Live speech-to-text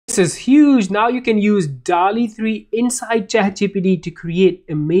is huge. Now you can use Dalle-3 inside ChatGPT to create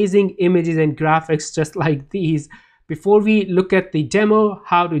amazing images and graphics just like these. Before we look at the demo,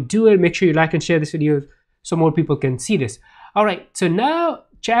 how to do it, make sure you like and share this video so more people can see this. All right, so now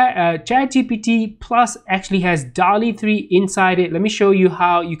ChatGPT Plus actually has Dalle-3 inside it. Let me show you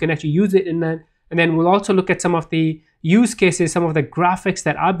how you can actually use it, and then we'll also look at some of the use cases, some of the graphics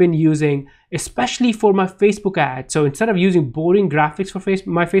that I've been using, especially for my Facebook ads. So instead of using boring graphics for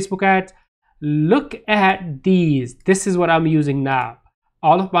my Facebook ads, look at these. This is what I'm using now.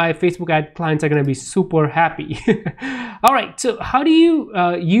 All of my Facebook ad clients are going to be super happy. All right, so how do you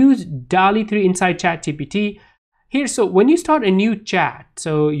use Dalle-3 inside ChatGPT? Here, so when you start a new chat,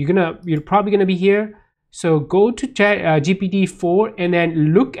 so you're probably gonna be here. So go to GPT-4 and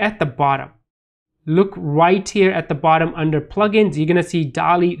then look at the bottom. Look right here at the bottom under plugins. You're gonna see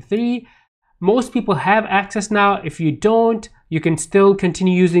Dalle-3. Most people have access now. If you don't, you can still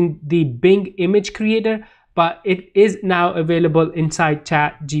continue using the Bing image creator, but it is now available inside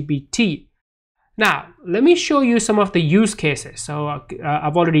ChatGPT. Now, let me show you some of the use cases. So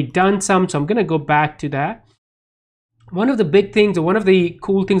I've already done some, so I'm gonna go back to that. One of the big things, or one of the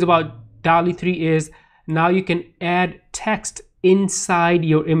cool things about Dalle-3 is now you can add text inside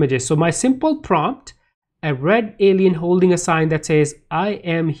your images. So my simple prompt, a red alien holding a sign that says, "I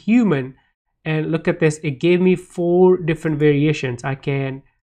am human." And look at this, it gave me 4 different variations. I can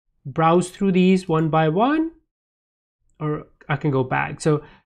browse through these one by one, or I can go back. So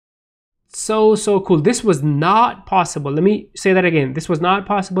cool. This was not possible. Let me say that again. This was not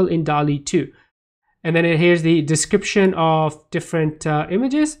possible in Dalle-2. And then here's the description of different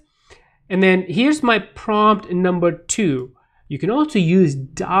images. And then here's my prompt number 2. You can also use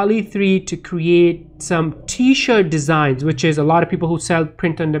Dalle-3 to create some t-shirt designs, which is a lot of people who sell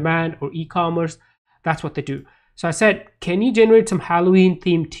print on demand or e-commerce. That's what they do. So I said, can you generate some Halloween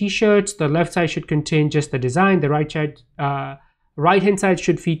themed t-shirts? The left side should contain just the design. The right hand side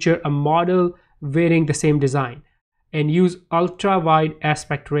should feature a model wearing the same design, and use ultra wide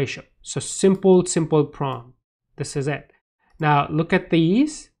aspect ratio. So simple prompt. This is it. Now look at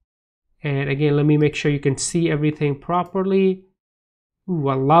these. And again, let me make sure you can see everything properly. Ooh,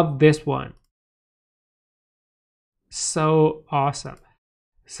 I love this one. So awesome.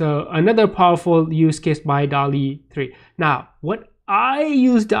 So another powerful use case by Dalle-3. Now, what I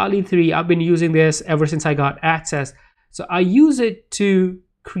use Dalle-3, I've been using this ever since I got access. So I use it to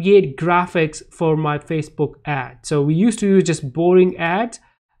create graphics for my Facebook ads. So we used to use just boring ads,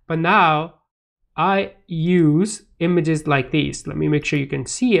 but now I use images like these. Let me make sure you can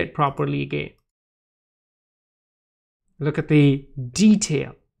see it properly again. Look at the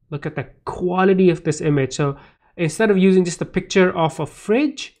detail. Look at the quality of this image. So instead of using just a picture of a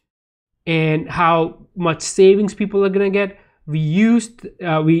fridge and how much savings people are gonna get,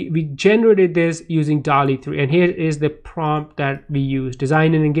 we generated this using Dalle-3. And here is the prompt that we use: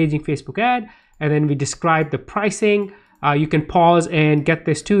 design an engaging Facebook ad, and then we describe the pricing. You can pause and get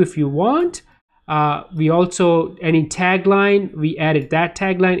this too if you want. We also, any tagline, we added that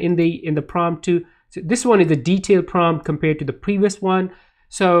tagline in the prompt too. So this one is a detailed prompt compared to the previous one.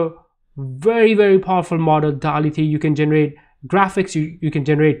 So very powerful model, Dalle-3. You can generate graphics, you can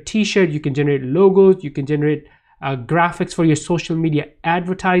generate t-shirt, you can generate logos, you can generate graphics for your social media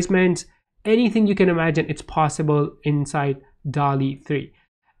advertisements. Anything you can imagine, it's possible inside Dalle-3.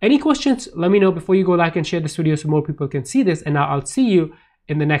 Any questions, let me know. Before you go, like and share this video so more people can see this, and now I'll see you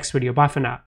in the next video. Bye for now.